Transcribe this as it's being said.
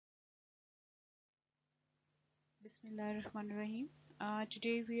Bismillahirrahmanirrahim.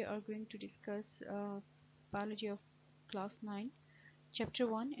 Today we are going to discuss biology of class 9, chapter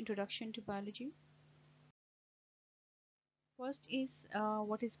 1, Introduction to Biology. First is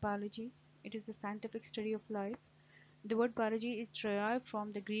what is biology? It is the scientific study of life. The word biology is derived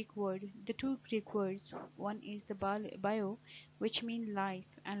from the Greek word, the two Greek words. One is the bio, which means life,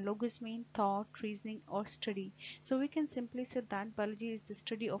 and logos mean thought, reasoning, or study. So we can simply say that biology is the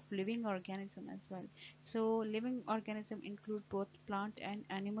study of living organism as well. So living organism include both plant and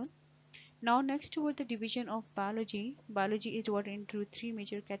animal. Now next toward the division of biology, biology is divided into three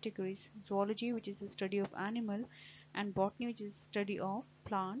major categories: zoology, which is the study of animal, and botany, which is the study of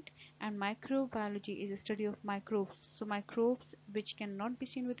plant, and microbiology is the study of microbes. So microbes which cannot be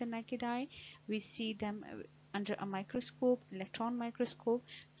seen with the naked eye, we see them under a microscope, electron microscope.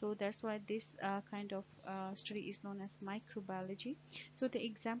 So that's why this kind of study is known as microbiology. So the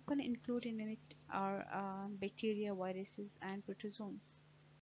example included in it are bacteria, viruses, and protozoans.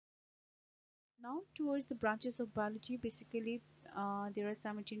 Now towards the branches of biology, basically there are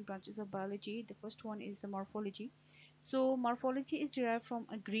 17 branches of biology. The first one is the morphology. So morphology is derived from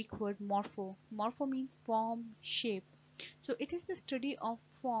a Greek word morpho. Morpho means form, shape. So it is the study of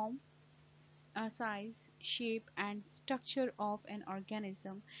form, size, shape and structure of an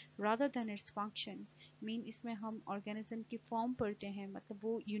organism rather than its function. Mean इसमें हम organism की form पढ़ते हैं, मतलब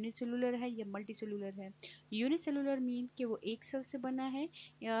वो unicellular है या multicellular है. यूनिसेलुलर मीन कि वो एक सेल से बना है,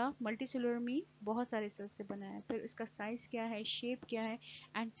 या मल्टीसेलुलर मीन बहुत सारे सेल से बना है. फिर उसका साइज क्या है, शेप क्या है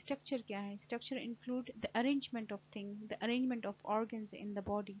एंड स्ट्रक्चर क्या है. Structure include the arrangement of thing, the arrangement of organs in the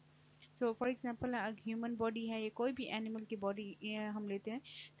body. So for example human body है या कोई भी एनिमल की बॉडी हम लेते हैं,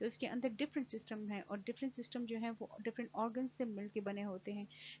 तो उसके अंदर डिफरेंट सिस्टम है और डिफरेंट सिस्टम जो है वो डिफरेंट ऑर्गन से मिलके बने होते हैं.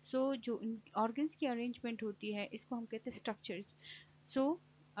 सो जो ऑर्गन्स की अरेंजमेंट होती है इसको हम कहते हैं स्ट्रक्चर्स. सो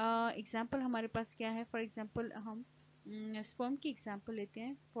एग्जांपल हमारे पास क्या है, फॉर एग्जांपल हम sperm की एग्जांपल लेते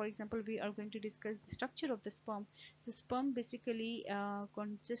हैं. For example we are going to discuss the structure of the sperm. So sperm basically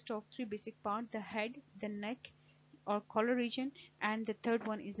consists of three basic parts: the head, the neck or collar region, and the third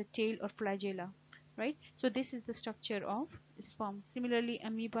one is the tail or flagella, right? So this is the structure of sperm. Similarly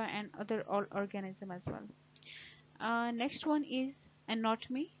amoeba and other all organism as well. Next one is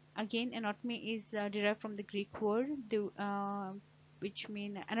anatomy. Again anatomy is derived from the Greek word which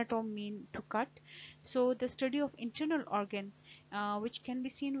mean anatome mean to cut. So the study of internal organ which can be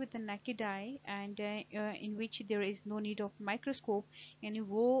seen with the naked eye and in which there is no need of microscope. यानी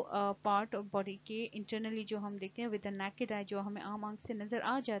वो part of body के internally जो हम देखते हैं with the naked eye, जो हमें आम आंख से नज़र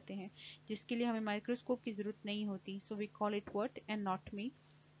आ जाते हैं, जिसके लिए हमें microscope की ज़रूरत नहीं होती. So we call it what? Anatomy.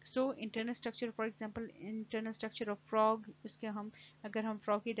 So internal structure, for example internal structure of frog, उसके हम अगर हम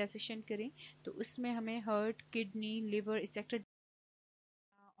फ्रॉग की डाइसेशन करें तो उसमें हमें heart, kidney, liver etcetera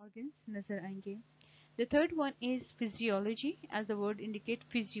organs नजर आएंगे. The third one is physiology, as the word indicate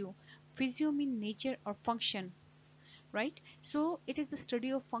physio. Physio mean nature और function, right? So it is the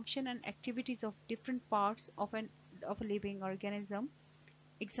study of function and activities of different parts of a living organism.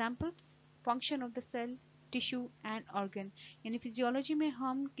 Example function of the cell, tissue and organ. यानी physiology में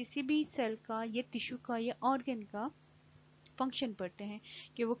हम किसी भी cell का या tissue का या ऑर्गन का फंक्शन पढ़ते हैं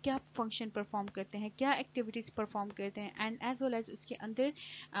कि वो क्या फंक्शन परफॉर्म करते हैं, क्या एक्टिविटीज़ परफॉर्म करते हैं, एंड एज वेल एज उसके अंदर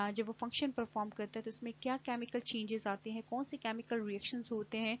जब वो फंक्शन परफॉर्म करता है तो उसमें क्या केमिकल चेंजेस आते हैं, कौन से केमिकल रिएक्शंस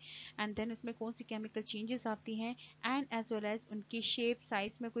होते हैं, एंड देन उसमें कौन सी केमिकल चेंजेस आती हैं, एंड एज वेल एज उनकी शेप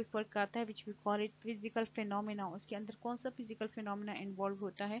साइज में कोई फ़र्क आता है which we call it physical phenomena. उसके अंदर कौन सा फिजिकल फिनोमिना इन्वॉल्व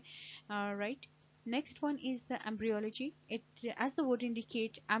होता है, right? Next one is the embryology. It, as the word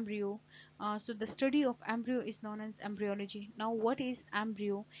indicates, embryo. So the study of embryo is known as embryology. Now, what is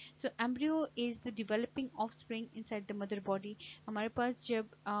embryo? So embryo is the developing offspring inside the mother body. हमारे पास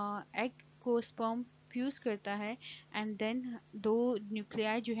जब egg को sperm fuse करता है and then दो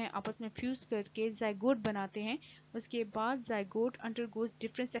nuclei जो है आपस में फ्यूज करके जाइगोट बनाते हैं. उसके बाद zygote undergoes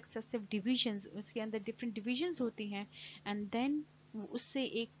different successive divisions, उसके अंदर डिफरेंट डिविजन्स होती हैं एंड देन उससे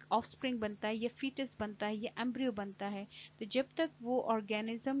एक ऑफस्प्रिंग बनता है या फीटस बनता है या एम्ब्रियो बनता है. तो जब तक वो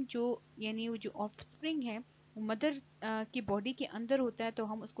ऑर्गेनिज्म जो यानी वो जो ऑफस्प्रिंग है वो मदर की बॉडी के अंदर होता है तो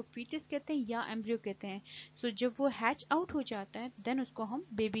हम उसको फीटस कहते हैं या एम्ब्रियो कहते हैं. जब वो हैच आउट हो जाता है देन उसको हम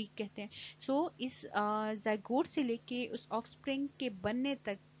बेबी कहते हैं. इस जाइगोट से लेके उस ऑफस्प्रिंग के बनने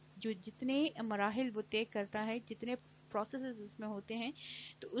तक जो जितने मराहिल वो तय करता है, जितने प्रोसेसेस उसमें होते हैं,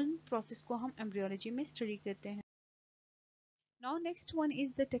 तो उन प्रोसेस को हम एम्ब्रियोलॉजी में स्टडी करते हैं. Now next one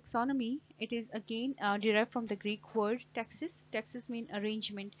is the taxonomy. It is again derived from the Greek word taxis, taxes mean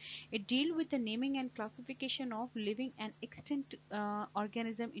arrangement. It deal with the naming and classification of living and extant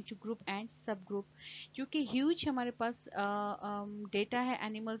organism into group and subgroup. क्योंकि huge हमारे पास data है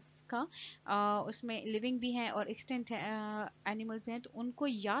animals का, उसमें living भी हैं और extent है animals हैं, तो उनको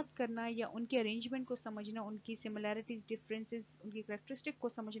याद करना या उनके अरेंजमेंट को समझना, उनकी सिमिलैरिटीज डिफरेंसेस उनकी करेक्टरिस्टिक को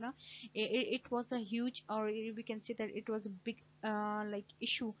समझना, it was a huge, or we can say that it was a big like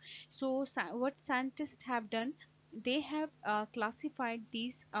issue. So what scientists have done, they have classified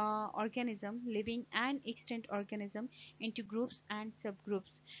these organism, living and extant organism, into groups and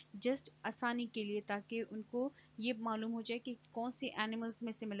subgroups, just आसानी के लिए, ताकि उनको ये मालूम हो जाए कि कौन से एनिमल्स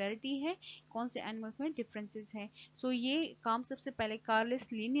में सिमिलरिटी है, कौन से एनिमल्स में डिफरेंसेस हैं. सो ये काम सबसे पहले कार्लस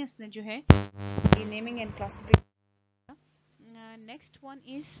लिनियस ने जो है naming and classification. Next one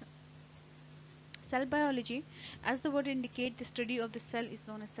is cell biology. As the word indicate, the study of the cell is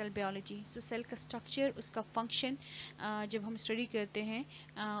known as cell biology. So cell का structure, उसका function जब हम study करते हैं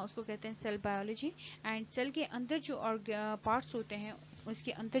उसको कहते हैं cell biology. And cell के अंदर जो parts होते हैं,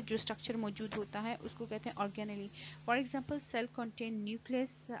 उसके अंदर जो structure मौजूद होता है उसको कहते हैं organelle. For example, cell contain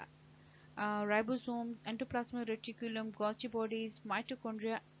nucleus, ribosome, endoplasmic reticulum, Golgi bodies,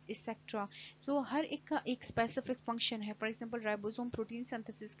 mitochondria, etcetera. सो हर एक का एक स्पेसिफिक फंक्शन है. For example ribosome protein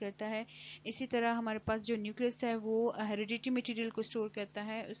synthesis करता है. इसी तरह हमारे पास जो न्यूक्लियस है वो हेरिडिटी मटेरियल को स्टोर करता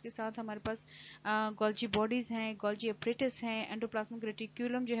है. उसके साथ हमारे पास गॉल्गी बॉडीज हैं, गॉल्गी अपरेटस हैं, एंडोप्लाज्मिक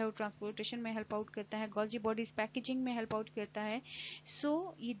रेटिकुलम जो है वो ट्रांसपोर्टेशन में हेल्प आउट करता है, गॉल्गी बॉडीज पैकेजिंग में हेल्प आउट करता है. सो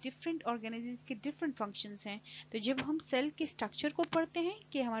ये डिफरेंट ऑर्गेनिजम्स के डिफरेंट फंक्शंस हैं. तो जब हम सेल के स्ट्रक्चर को पढ़ते हैं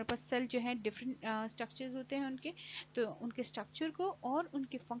कि हमारे पास सेल जो है डिफरेंट स्ट्रक्चर्स होते हैं उनके, तो उनके स्ट्रक्चर को और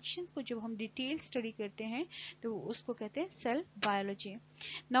उनके फंक्शंस को जब हम डिटेल स्टडी करते हैं तो उसको कहते हैं cell biology.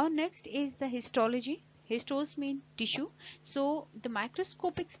 Now next is the histology. Histos mean tissue. So the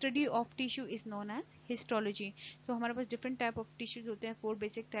microscopic study of tissue is known as histology. So हमारे पास different type of tissues होते हैं. 4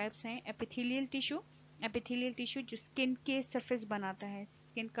 basic types हैं. Epithelial tissue. Epithelial tissue जो skin के surface बनाता है,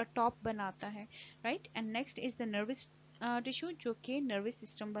 skin का top बनाता है, right? And next is the nervous tissue जो कि nervous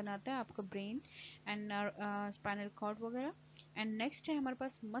system बनाता है, आपका brain and spinal cord वगैरह. एंड नेक्स्ट है हमारे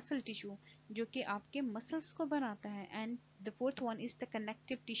पास मसल टिश्यू जो कि आपके मसल्स को बनाता है. And the fourth one is the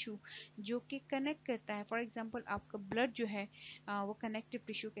connective tissue जो कि कनेक्ट करता है. फॉर एग्जांपल आपका ब्लड जो है वो कनेक्टिव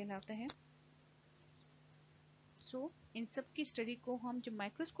टिश्यू कहलाता है. सो इन सब की स्टडी को हम जब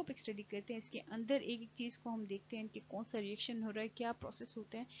माइक्रोस्कोपिक स्टडी करते हैं, इसके अंदर एक एक चीज़ को हम देखते हैं कि कौन सा रिएक्शन हो रहा है, क्या प्रोसेस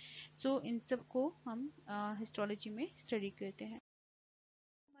होता है. सो इन सब को हम हिस्टोलॉजी में स्टडी करते हैं.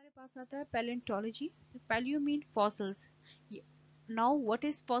 हमारे पास आता है palaeontology. Palaeo mean fossils. Now what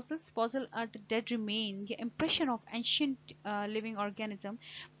is fossils? Fossil are the dead remain या impression of ancient living organism.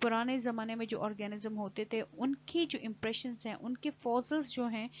 पुराने ज़माने में जो organism होते थे उनके जो impressions हैं, उनके fossils जो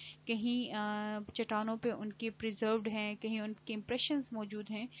हैं, कहीं चट्टानों पे उनके preserved हैं, कहीं उनके impressions मौजूद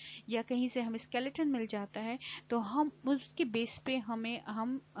हैं, या कहीं से हमें skeleton मिल जाता है, तो हम उसके बेस पे हम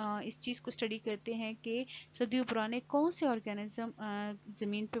इस चीज़ को स्टडी करते हैं कि सदियों पुराने कौन से organism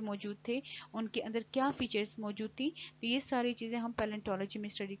ज़मीन पे मौजूद थे, उनके अंदर क्या फीचर्स मौजूद थी. तो ये सारी चीज़ें हम पैलेंटोलॉजी में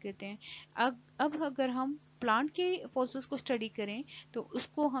स्टडी करते हैं. अब अगर हम प्लांट के फॉसिल्स को स्टडी करें तो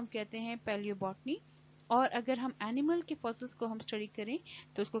उसको हम कहते हैं पैलियोबॉटनी, और अगर हम एनिमल के फॉसिल्स को हम स्टडी करें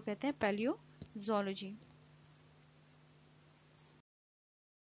तो उसको कहते हैं पैलियोजोलॉजी.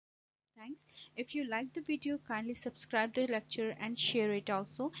 Thanks. If you like the video, kindly subscribe the lecture and share it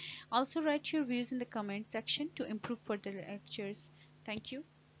also. Also write your views in the comment section to improve further lectures. Thank you.